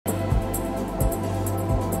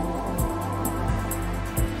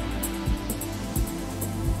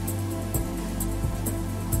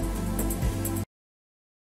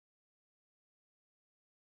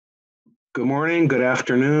Good morning, good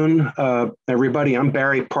afternoon, everybody. I'm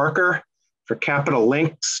Barry Parker for Capital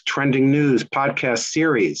Link's Trending News podcast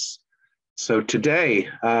series. So today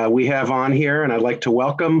we have on here, and I'd like to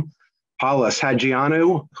welcome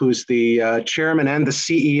Hajioannou, who's the chairman and the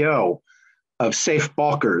CEO of Safe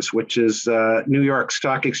Bulkers, which is a New York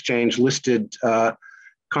Stock Exchange listed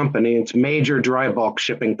company. It's a major dry bulk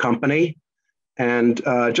shipping company. And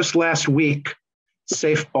just last week,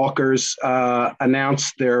 Safe Bulkers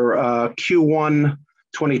announced their Q1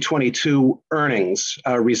 2022 earnings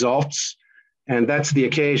results, and that's the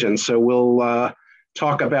occasion. So we'll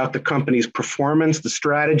talk about the company's performance, the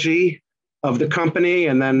strategy of the company,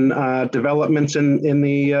 and then developments in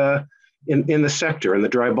the sector, in the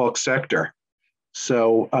dry bulk sector.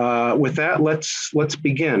 So with that, let's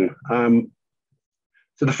begin.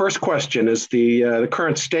 So the first question is the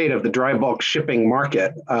current state of the dry bulk shipping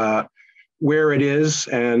market. Where it is,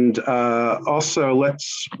 and also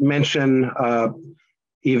let's mention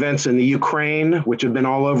events in the Ukraine, which have been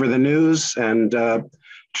all over the news, and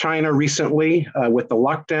China recently with the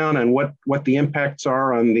lockdown, and what the impacts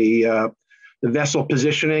are on the vessel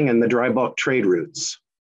positioning and the dry bulk trade routes.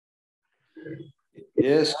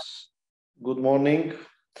 Yes, good morning.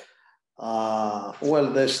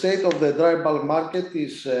 Well, the state of the dry bulk market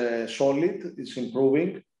is solid, it's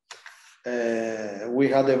improving. We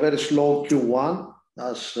had a very slow Q1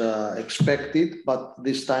 as expected, but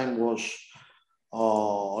this time was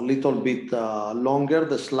a little bit longer,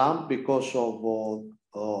 the slump, because of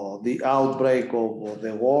the outbreak of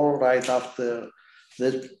the war right after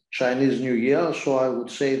the Chinese New Year. So I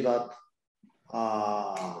would say that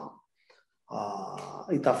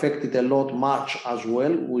it affected a lot March as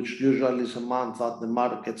well, which usually is a month that the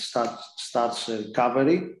market starts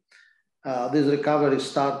recovery. This recovery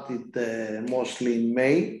started mostly in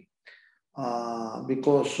May,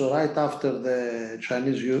 because right after the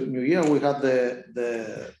Chinese New Year, we had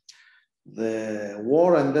the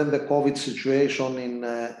war and then the COVID situation in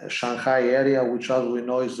Shanghai area, which, as we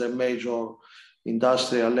know, is the major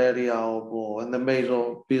industrial area and the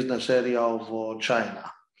major business area of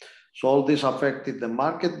China. So all this affected the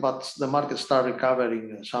market, but the market started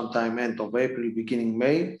recovering sometime end of April, beginning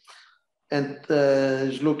May, and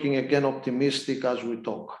is looking again optimistic as we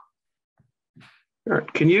talk.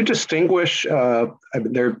 Can you distinguish,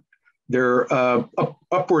 they're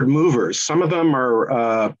upward movers. Some of them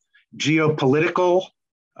are geopolitical,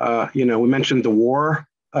 we mentioned the war,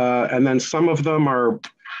 and then some of them are,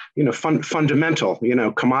 fundamental,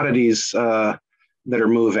 commodities that are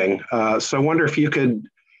moving. So I wonder if you could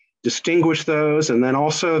distinguish those. And then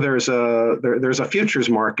also there's a futures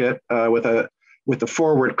market with the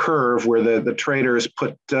forward curve where the traders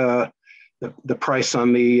put the price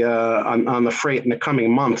on the freight in the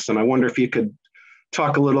coming months. And I wonder if you could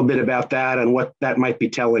talk a little bit about that and what that might be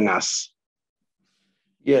telling us.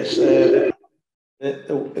 Yes, the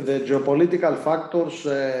geopolitical factors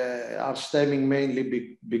are stemming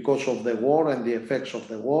mainly because of the war and the effects of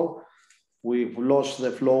the war. We've lost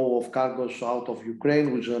the flow of cargoes out of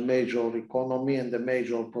Ukraine, which is a major economy and a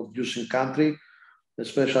major producing country,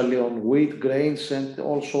 especially on wheat, grains, and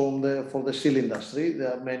also for the steel industry.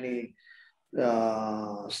 There are many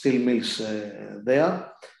steel mills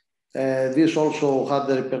there. This also had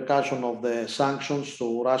the repercussion of the sanctions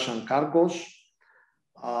to Russian cargoes.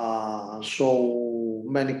 So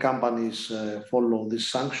many companies follow these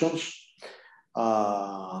sanctions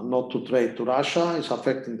not to trade to Russia. It's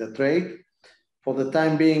affecting the trade. For the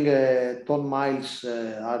time being, ton miles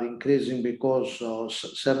are increasing because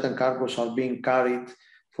certain cargoes are being carried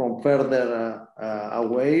from further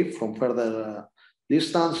away, from further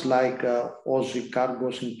distance, like Aussie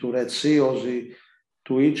cargoes into Red Sea, Aussie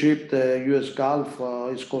to Egypt, US Gulf,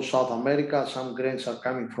 East Coast South America. Some grains are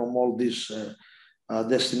coming from all these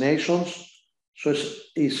destinations. So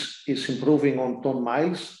it's improving on ton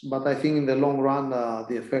miles, but I think in the long run,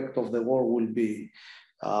 the effect of the war will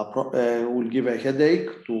give a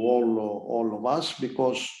headache to all of us,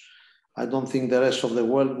 because I don't think the rest of the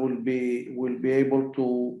world will be able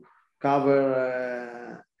to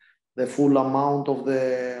cover the full amount of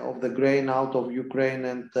the grain out of Ukraine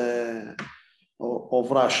and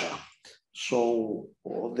of Russia. So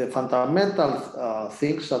the fundamental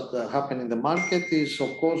things that happen in the market is,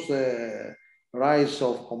 of course, the rise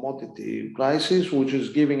of commodity prices, which is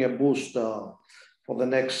giving a boost for the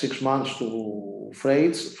next 6 months to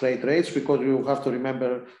freight rates, because you have to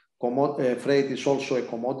remember freight is also a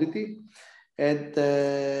commodity. And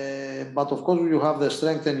but of course you have the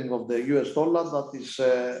strengthening of the US dollar that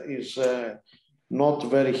is not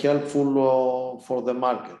very helpful for the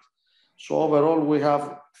market. So overall we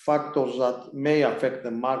have factors that may affect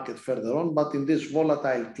the market further on, but in this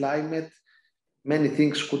volatile climate, many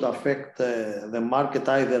things could affect the market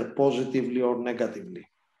either positively or negatively.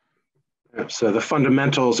 So the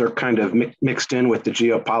fundamentals are kind of mixed in with the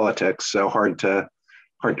geopolitics, so hard to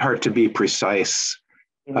be precise.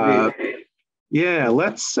 Yeah,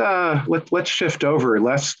 let's shift over.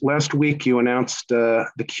 Last week you announced the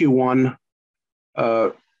Q1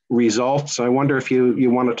 results. I wonder if you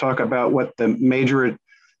want to talk about what the major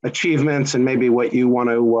achievements and maybe what you want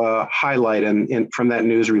to highlight from that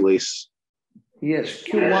news release. Yes,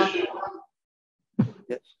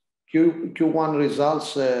 Q1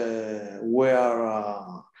 results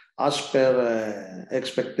were as per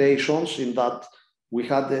expectations, in that we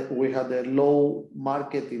had a low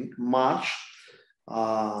market in March,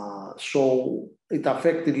 so it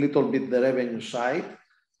affected a little bit the revenue side,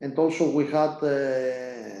 and also we had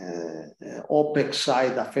OPEX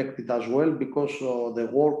side affected as well, because the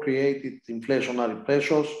war created inflationary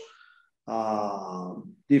pressures,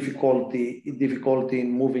 difficulty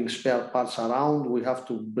in moving spare parts around. We have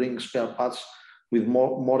to bring spare parts with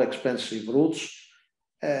more expensive routes.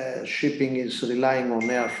 Shipping is relying on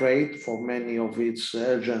air freight for many of its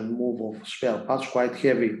urgent move of spare parts, quite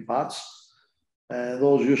heavy parts.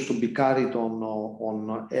 Those used to be carried on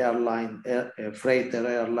freighter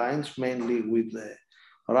airlines, mainly with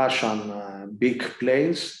Russian big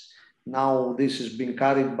planes. Now this is being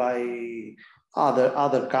carried by other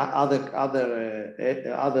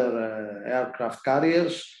aircraft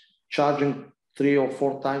carriers, charging 3 or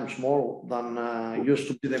 4 times more than used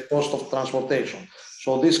to be the cost of transportation.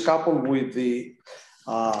 So this, coupled with the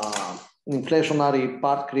inflationary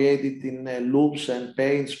part created in lubes and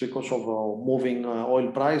paints because of moving oil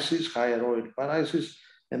prices, higher oil prices,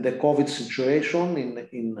 and the COVID situation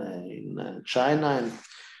in China and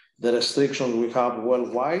the restrictions we have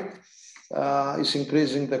worldwide, is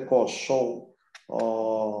increasing the cost. So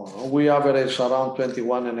we average around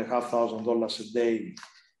 $21,500 a day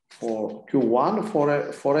for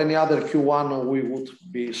Q1. For any other Q1, we would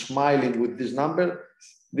be smiling with this number.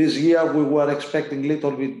 This year we were expecting a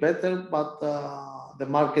little bit better, but the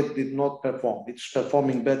market did not perform. It's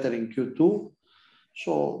performing better in Q2,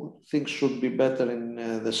 so things should be better in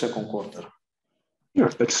the second quarter. Yeah,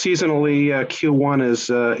 but seasonally, Q1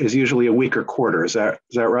 is usually a weaker quarter. Is that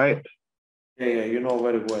right? Yeah, you know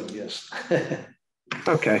very well. Yes.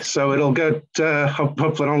 Okay, so it'll go.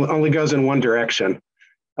 Hopefully, it only goes in one direction,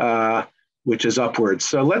 which is upwards.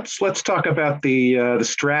 So let's talk about the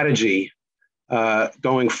strategy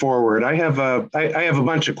going forward. I have a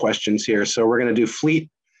bunch of questions here. So we're going to do fleet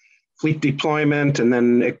deployment, and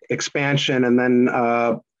then expansion, and then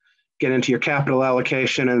get into your capital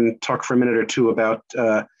allocation and talk for a minute or two about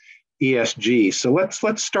ESG. So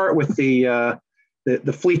let's start with the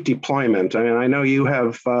fleet deployment. I mean, I know you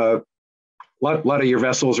have a lot of your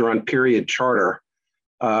vessels are on period charter.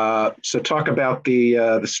 So talk about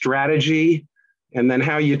the strategy, and then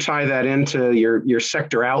how you tie that into your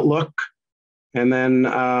sector outlook, and then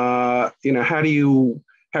how do you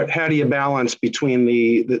balance between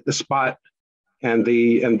the spot and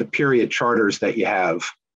the period charters that you have?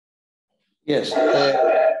 Yes,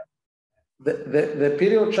 the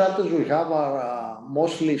period charters we have are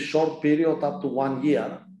mostly short period, up to 1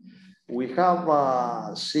 year. We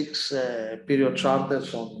have 6 period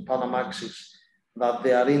charters on Panamaxes that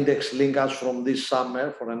they are index linkers from this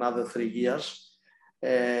summer for another 3 years,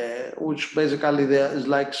 which basically is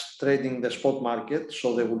like trading the spot market,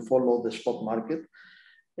 so they will follow the spot market.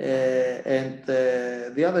 And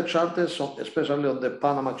the other charters, especially on the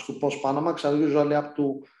Panamax to post-Panamax, are usually up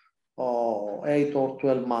to 8 or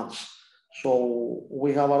 12 months. So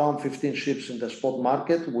we have around 15 ships in the spot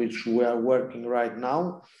market, which we are working right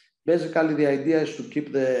now. Basically, the idea is to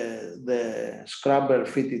keep the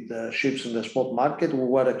scrubber-fitted ships in the spot market. We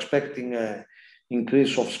were expecting an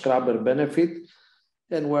increase of scrubber benefit,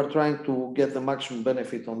 and we're trying to get the maximum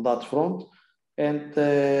benefit on that front. And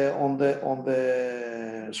on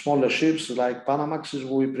the smaller ships like Panamaxes,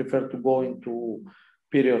 we prefer to go into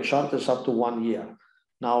period charters up to 1 year.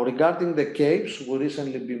 Now, regarding the Capes, we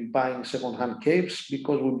recently been buying second-hand Capes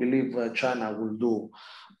because we believe China will do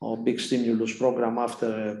a big stimulus program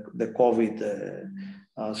after the COVID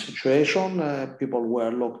situation. People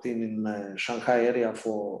were locked in Shanghai area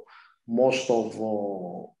for most of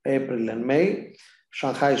April and May.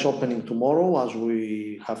 Shanghai is opening tomorrow, as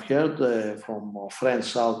we have heard from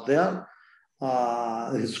friends out there.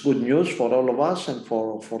 It's good news for all of us and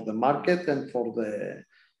for the market and for the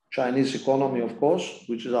Chinese economy, of course,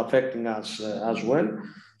 which is affecting us as well.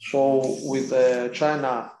 So with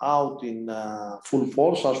China out in full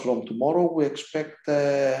force as from tomorrow, we expect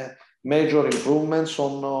major improvements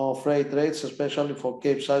on freight rates, especially for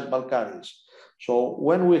Capesize bulk carriers. So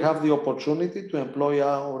when we have the opportunity to employ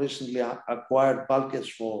our recently acquired bulkers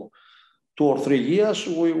for 2 or 3 years,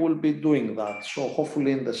 we will be doing that. So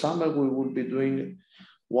hopefully in the summer, we will be doing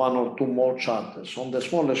 1 or 2 more charters. On the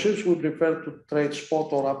smaller ships, we prefer to trade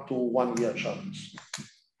spot or up to 1-year charters.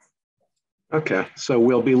 Okay, so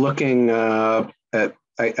we'll be looking at,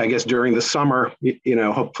 I guess, during the summer,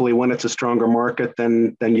 hopefully when it's a stronger market,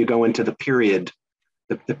 then you go into the period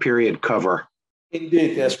cover.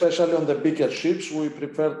 Indeed, especially on the bigger ships, we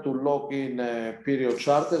prefer to lock in period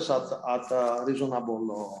charters at a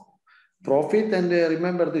reasonable profit. And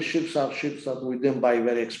remember, the ships are ships that we didn't buy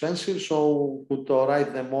very expensive, so we could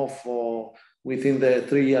write them off within the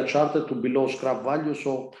 3-year charter to below scrap value.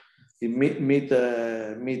 So in mid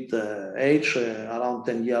age, around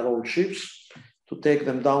 10-year-old ships, to take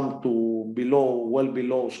them down to well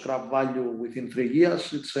below scrap value within 3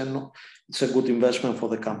 years, it's a good investment for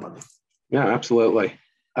the company. Yeah, absolutely.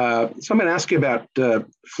 So I'm going to ask you about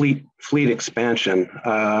fleet expansion.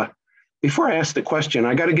 Before I ask the question,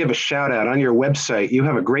 I got to give a shout out on your website. You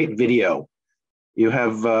have a great video. You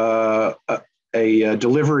have a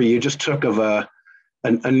delivery you just took of a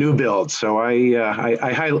new build. So I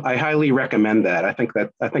highly recommend that. I think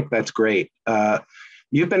that's great.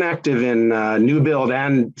 You've been active in new build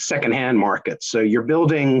and secondhand markets. So you're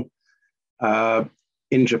building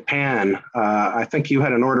in Japan. I think you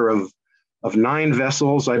had an order of 9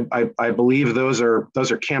 vessels. I believe those are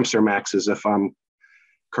Kamsarmaxes, if I'm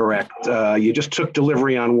correct. You just took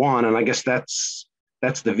delivery on one, and I guess that's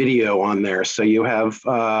the video on there. So you have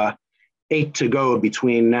 8 to go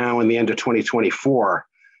between now and the end of 2024.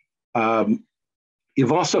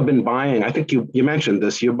 You've also been buying. I think you mentioned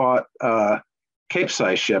this. You bought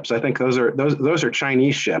Capesize ships. I think those are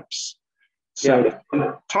Chinese ships. So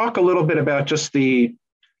yeah. Talk a little bit about just the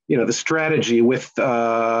strategy with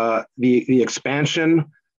the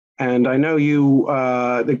expansion. And I know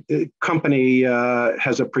the company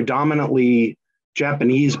has a predominantly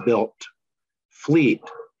Japanese-built fleet.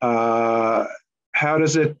 How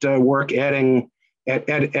does it work adding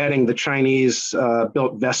the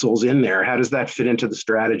Chinese-built vessels in there? How does that fit into the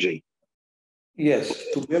strategy? Yes,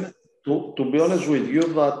 to be honest with you,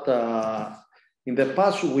 that in the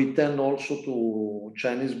past we tend also to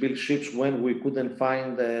Chinese-built ships when we couldn't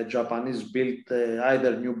find Japanese-built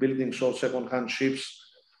either new buildings or second-hand ships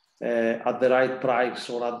at the right price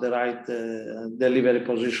or at the right delivery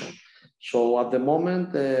position. So at the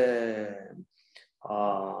moment,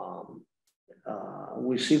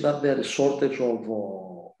 we see that there is shortage of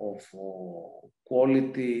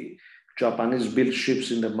quality Japanese-built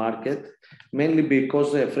ships in the market, mainly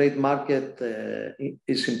because the freight market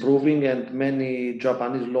is improving and many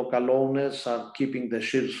Japanese local owners are keeping the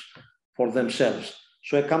ships for themselves.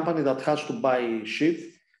 So a company that has to buy a ship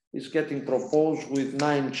is getting proposed with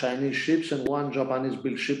 9 Chinese ships and 1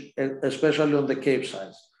 Japanese-built ship, especially on the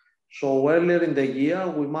Capesize. So earlier in the year,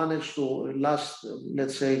 we managed to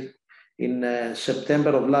let's say in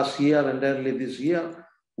September of last year and early this year,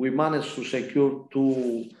 we managed to secure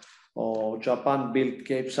 2 Japan-built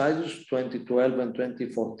Capesizes, 2012 and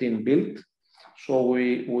 2014 built. So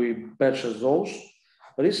we purchased those.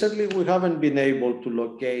 Recently, we haven't been able to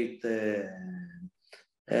locate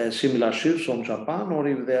similar ships from Japan, or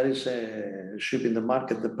if there is a ship in the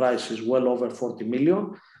market, the price is well over 40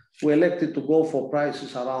 million. We elected to go for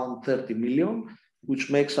prices around 30 million, which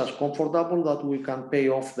makes us comfortable that we can pay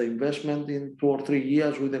off the investment in 2 or 3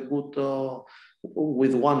 years with a good,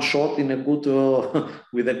 with one shot in a good,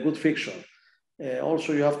 with a good fixture.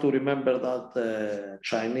 Also, you have to remember that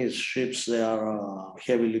Chinese ships, they are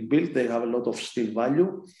heavily built. They have a lot of steel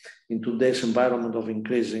value in today's environment of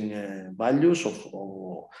increasing values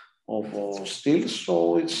of steel.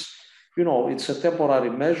 So it's a temporary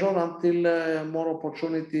measure until more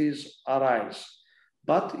opportunities arise.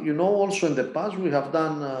 But also in the past, we have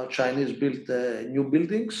done Chinese-built new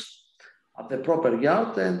buildings at the proper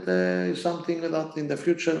yard, and something that in the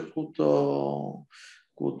future could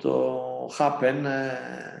happen.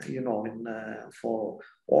 For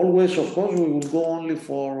always, of course, we will go only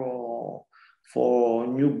for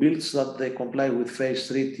new builds that they comply with phase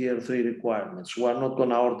 3, tier 3 requirements. We are not going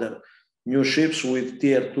to order new ships with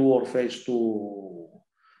tier 2 or phase 2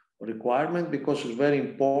 requirement, because it's very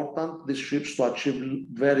important these ships to achieve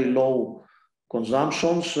very low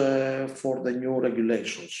consumptions for the new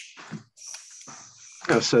regulations.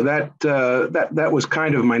 So that was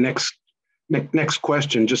kind of my next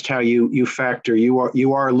question. Just how you factor,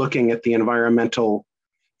 you are looking at the environmental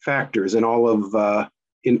factors in all of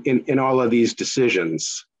in all of these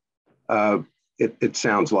decisions. It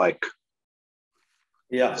sounds like.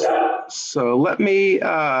 Yeah. So let me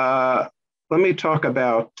let me talk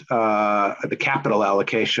about the capital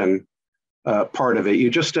allocation part of it.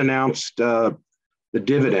 You just announced the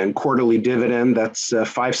dividend, quarterly dividend, that's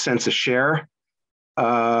 5 cents a share.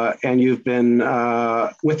 And you've been,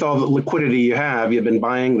 with all the liquidity you have, you've been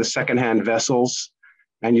buying the secondhand vessels,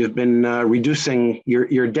 and you've been reducing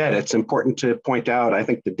your debt. It's important to point out, I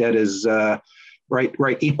think the debt is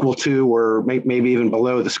right equal to, or maybe even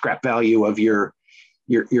below, the scrap value of your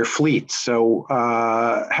fleet. So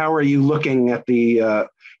how are you looking at the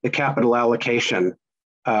capital allocation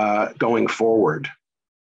going forward?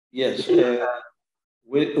 Yes,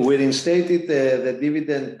 we reinstated the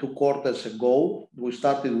dividend 2 quarters ago. We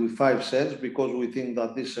started with 5 cents because we think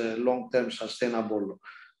that this is a long-term sustainable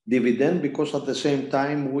dividend, because at the same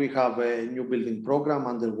time we have a new building program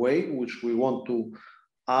underway, which we want to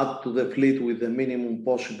add to the fleet with the minimum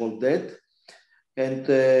possible debt. And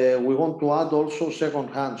we want to add also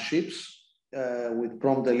second-hand ships with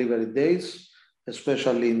prompt delivery dates,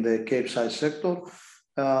 especially in the Capesize sector,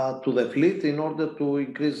 to the fleet in order to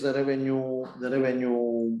increase the revenue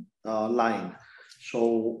line.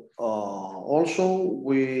 So also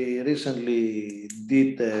we recently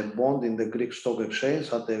did a bond in the Greek stock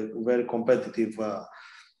exchange at a very competitive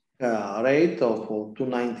rate of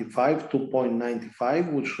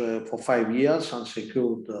 2.95, which for 5 years,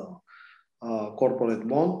 unsecured corporate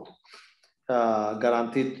bond,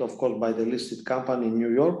 guaranteed of course by the listed company in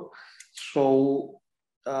New York. So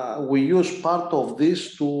we use part of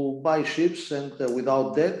this to buy ships and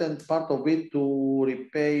without debt, and part of it to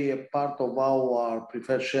repay a part of our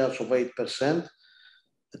preferred shares of 8%,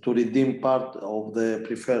 to redeem part of the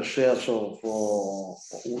preferred shares of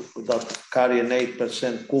that carry an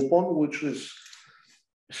 8% coupon, which is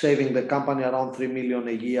saving the company around 3 million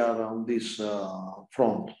a year on this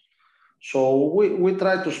front. So we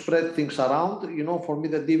try to spread things around. You know, for me,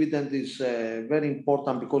 the dividend is very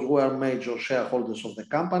important because we are major shareholders of the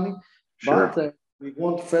company. Sure. But we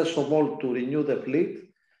want, first of all, to renew the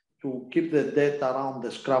fleet, to keep the debt around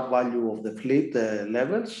the scrap value of the fleet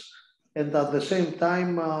levels, and at the same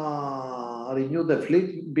time renew the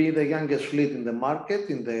fleet, be the youngest fleet in the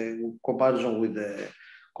market in the comparison with the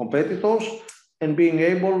competitors, and being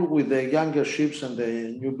able with the younger ships and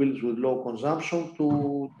the new builds with low consumption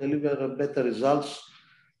to deliver better results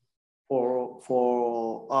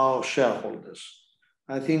for our shareholders.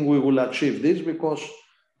 I think we will achieve this because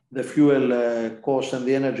the fuel cost and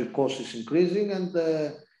the energy cost is increasing, and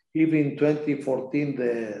even 2014,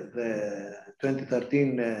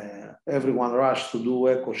 2013, everyone rushed to do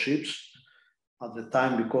eco ships at the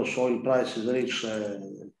time because oil prices reached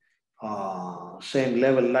same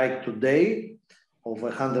level like today of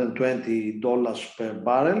 $120 per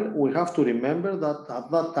barrel. We have to remember that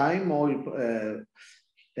at that time, oil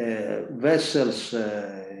vessels,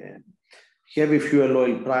 heavy fuel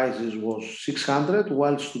oil prices was 600,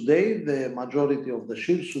 whilst today the majority of the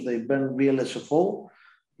ships, they burn VLSFO,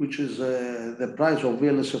 which is the price of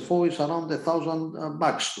VLSFO is around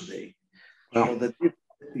 $1,000 today. Wow. So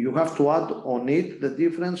you have to add on it the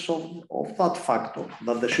difference of that factor,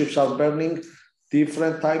 that the ships are burning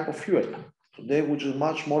different type of fuel today, which is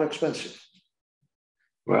much more expensive.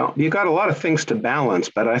 Well, you got a lot of things to balance,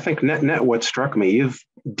 but I think net what struck me, you've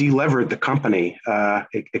delevered the company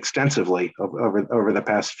extensively over the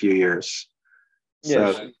past few years.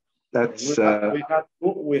 Yes. So that's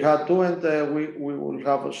we had to, and we will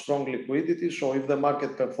have a strong liquidity. So if the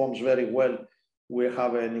market performs very well, we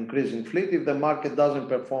have an increasing fleet. If the market doesn't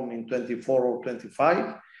perform in 24 or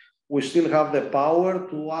 25, we still have the power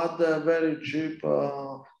to add very cheap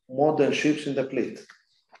modern ships in the fleet.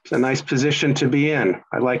 It's a nice position to be in.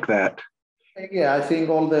 I like that. Yeah, I think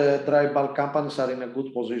all the dry bulk companies are in a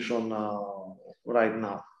good position right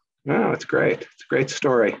now. Oh, it's great. It's a great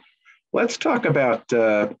story. Let's talk about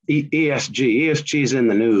ESG. ESG is in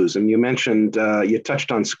the news, and you mentioned you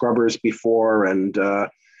touched on scrubbers before, and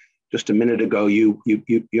just a minute ago you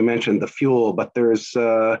mentioned the fuel, but there's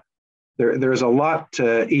a lot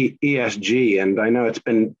to ESG, and I know it's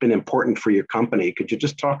been important for your company. Could you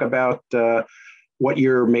just talk about what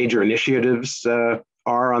your major initiatives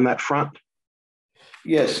are on that front?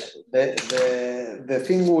 Yes, the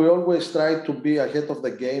thing, we always try to be ahead of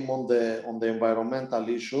the game on the environmental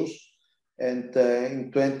issues. And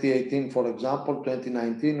in 2018, for example,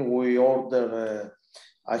 2019, we ordered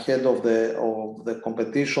ahead of the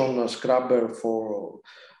competition a scrubber for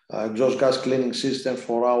exhaust gas cleaning system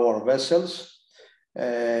for our vessels,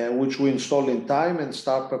 which we installed in time and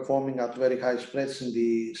start performing at very high spreads in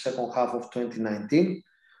the second half of 2019.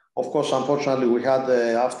 Of course, unfortunately, we had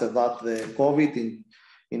after that the COVID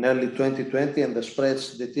in early 2020, and the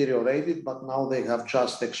spreads deteriorated, but now they have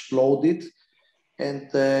just exploded. and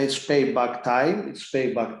it's payback time. It's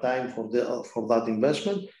payback time for that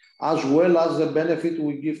investment, as well as the benefit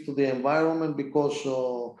we give to the environment, because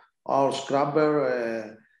our scrubber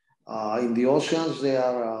in the oceans,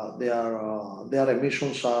 their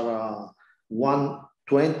emissions are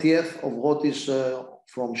 1/20th of what is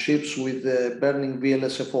from ships with burning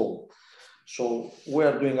VLSFO. So we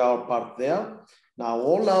are doing our part there. Now,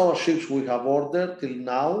 all our ships we have ordered till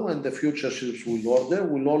now, and the future ships we'll order,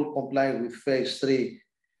 will all comply with phase 3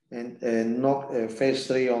 and phase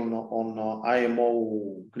 3 on IMO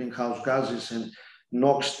greenhouse gases and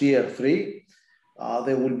NOx tier 3.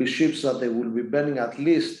 There will be ships that they will be burning at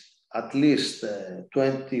least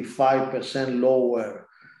 25% lower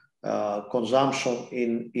consumption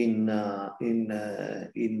in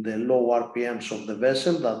the low RPMs of the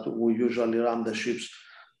vessel that we usually run the ships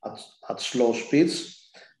at slow speeds.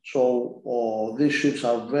 So these ships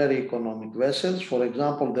are very economic vessels. For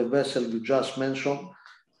example, the vessel you just mentioned,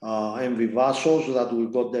 MV Vassos, that we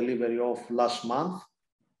got delivery of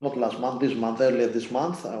earlier this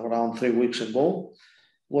month, around 3 weeks ago,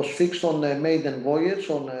 was fixed on a maiden voyage,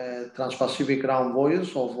 on a Trans-Pacific round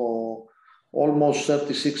voyage of almost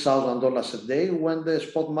 $36,000 a day, when the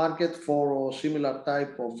spot market for similar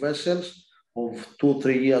type of vessels of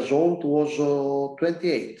 2-3 years old was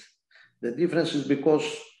 28. The difference is because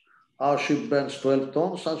our ship burns 12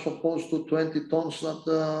 tons as opposed to 20 tons that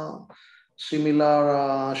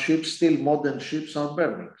similar ships, still modern ships, are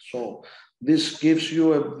burning. So this gives you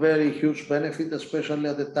a very huge benefit, especially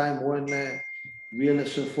at the time when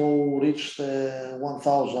VLSFO reached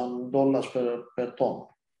 $1,000 per ton.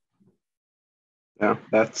 Yeah,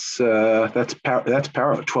 that's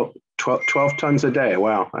power. 12 tons a day.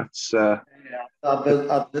 Wow, that's.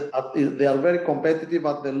 They are very competitive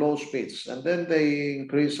at the low speeds, and then they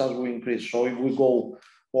increase as we increase. So if we go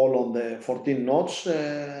all on the 14 knots,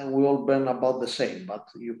 we all burn about the same. But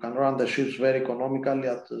you can run the ships very economically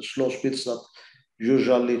at slow speeds that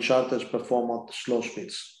usually charters perform at slow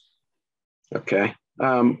speeds. Okay.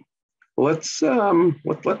 Let's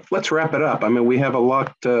wrap it up. I mean, we have a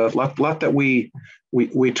lot that we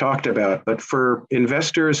talked about, but for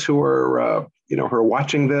investors who are who are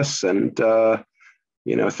watching this and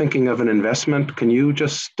thinking of an investment, can you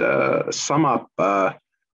just sum up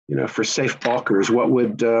for safe bulkers, what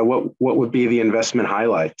would be the investment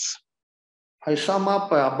highlights? I sum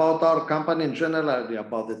up about our company in general,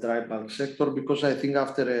 about the dry bulk sector, because I think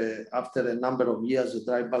after a number of years, the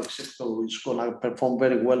dry bulk sector is going to perform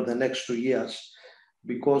very well the next 2 years,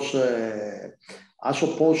 because as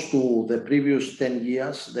opposed to the previous 10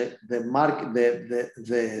 years, the market,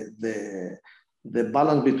 the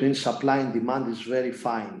balance between supply and demand is very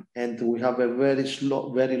fine, and we have a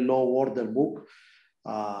very low order book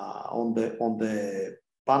on the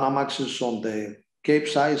Panamaxes, on the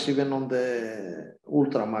Capesize, even on the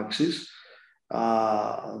Ultramaxes,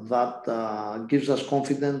 that gives us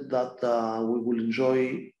confidence that we will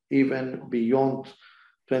enjoy even beyond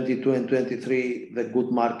 22 and 23 the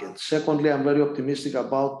good market. Secondly, I'm very optimistic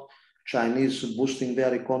about Chinese boosting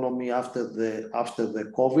their economy after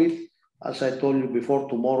the COVID. As I told you before,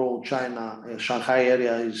 tomorrow China, Shanghai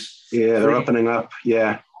area is they're opening up.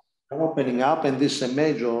 Yeah. Are opening up, and this is a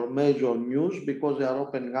major news, because they are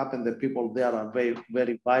opening up and the people there are very,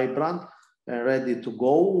 very vibrant and ready to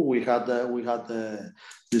go. We had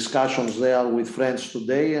discussions there with friends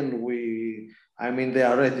today, and they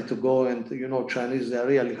are ready to go. And Chinese, they are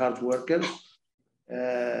really hard workers,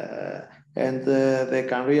 and they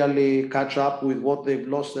can really catch up with what they've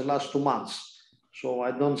lost the last 2 months. So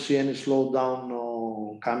I don't see any slowdown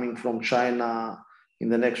coming from China in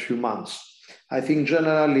the next few months. I think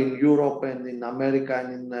generally in Europe and in America and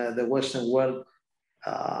in the Western world,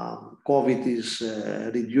 COVID is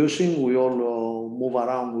reducing. We all move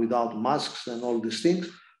around without masks and all these things.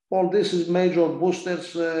 All this is major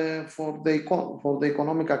boosters for the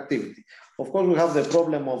economic activity. Of course, we have the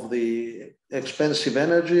problem of the expensive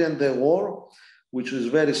energy and the war, which is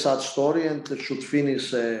a very sad story, and it should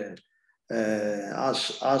finish as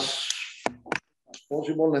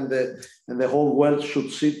possible, and the whole world should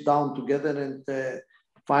sit down together and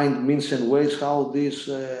find means and ways how this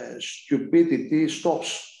stupidity stops.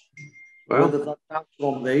 Well, whether that comes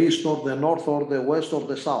from the east or the north or the west or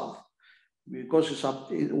the south, because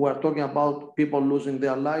we're talking about people losing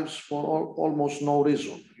their lives for almost no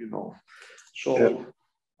reason, So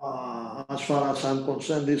as far as I'm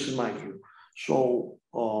concerned, this is my view. So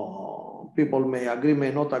people may agree,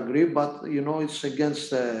 may not agree, but it's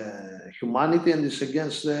against humanity, and it's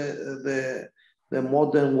against the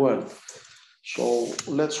modern world. So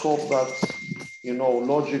let's hope that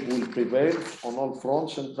logic will prevail on all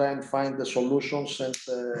fronts and try and find the solutions and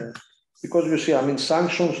because you see, I mean,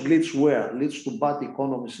 sanctions leads where? Leads to bad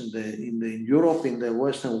economies in Europe, in the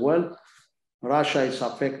Western world. Russia is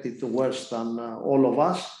affected worse than all of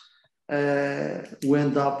us. We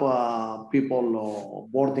end up people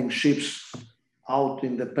boarding ships out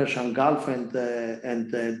in the Persian Gulf and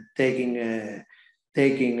taking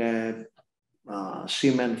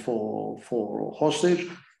seamen for hostage.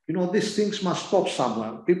 You know, these things must stop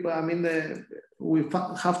somewhere. People, I mean, we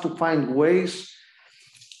have to find ways.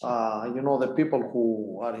 You know, the people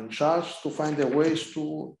who are in charge to find the ways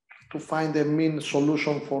to find a mean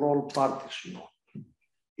solution for all parties. You know.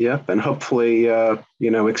 Yep, and hopefully,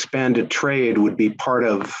 you know, expanded trade would be part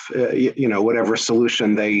of, you know, whatever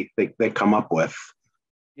solution they come up with.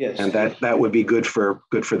 Yes, and that would be good for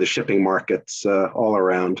the shipping markets all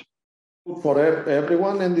around. Good for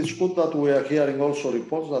everyone, and it's good that we are hearing also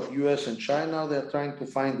reports that U.S. and China, they're trying to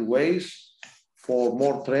find ways for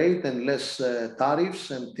more trade and less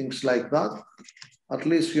tariffs and things like that. At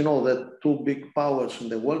least, you know, the two big powers in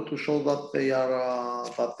the world to show that they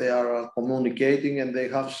are communicating and they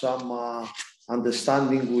have some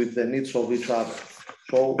understanding with the needs of each other.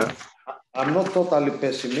 So I'm not totally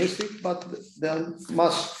pessimistic, but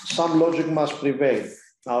some logic must prevail.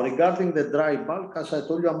 Now, regarding the dry bulk, as I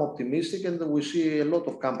told you, I'm optimistic, and we see a lot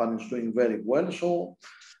of companies doing very well. So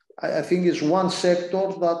I think it's one sector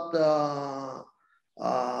that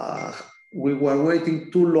we were waiting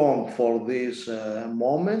too long for this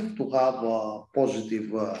moment to have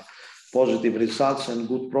positive results and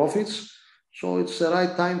good profits. So it's the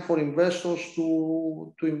right time for investors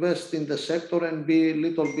to invest in the sector and be a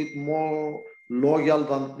little bit more loyal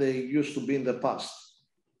than they used to be in the past.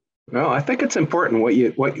 Well, I think it's important what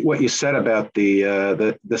you said about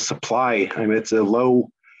the supply. I mean, it's a low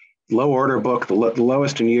order book, the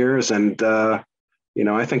lowest in years, and you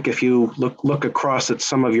know, I think if you look across at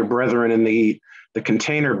some of your brethren in the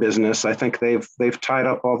container business, I think they've tied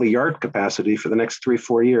up all the yard capacity for the next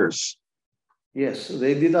 3-4 years. Yes,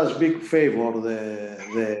 they did us big favor,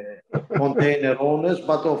 the container owners,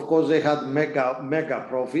 but of course they had mega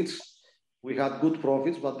profits. We had good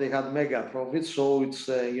profits, but they had mega profits. So it's,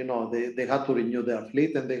 you know, they had to renew their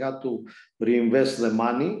fleet and they had to reinvest the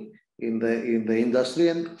money in the industry.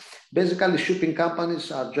 And basically shipping companies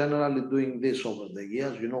are generally doing this over the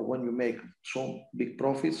years. You know, when you make so big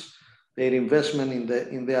profits, their investment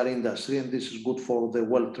in their industry, and this is good for the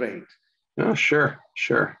world trade. Oh, sure.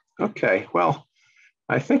 Okay. Well,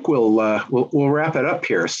 I think we'll wrap it up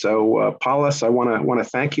here. So, Paulos, I want to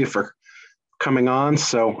thank you for coming on.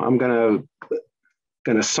 So I'm gonna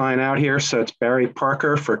sign out here. So it's Barry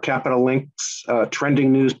Parker for Capital Link's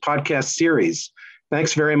Trending News podcast series.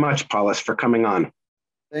 Thanks very much, Paulos, for coming on.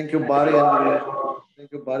 Thank you, Barry.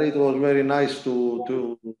 Thank you, Barry. It was very nice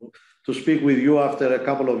to speak with you after a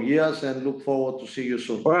couple of years, and look forward to see you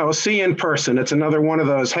soon. Well, we'll see you in person. It's another one of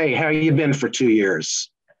those, hey, how you been for 2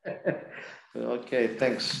 years? Okay,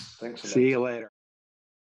 thanks. Thanks a lot. See you later.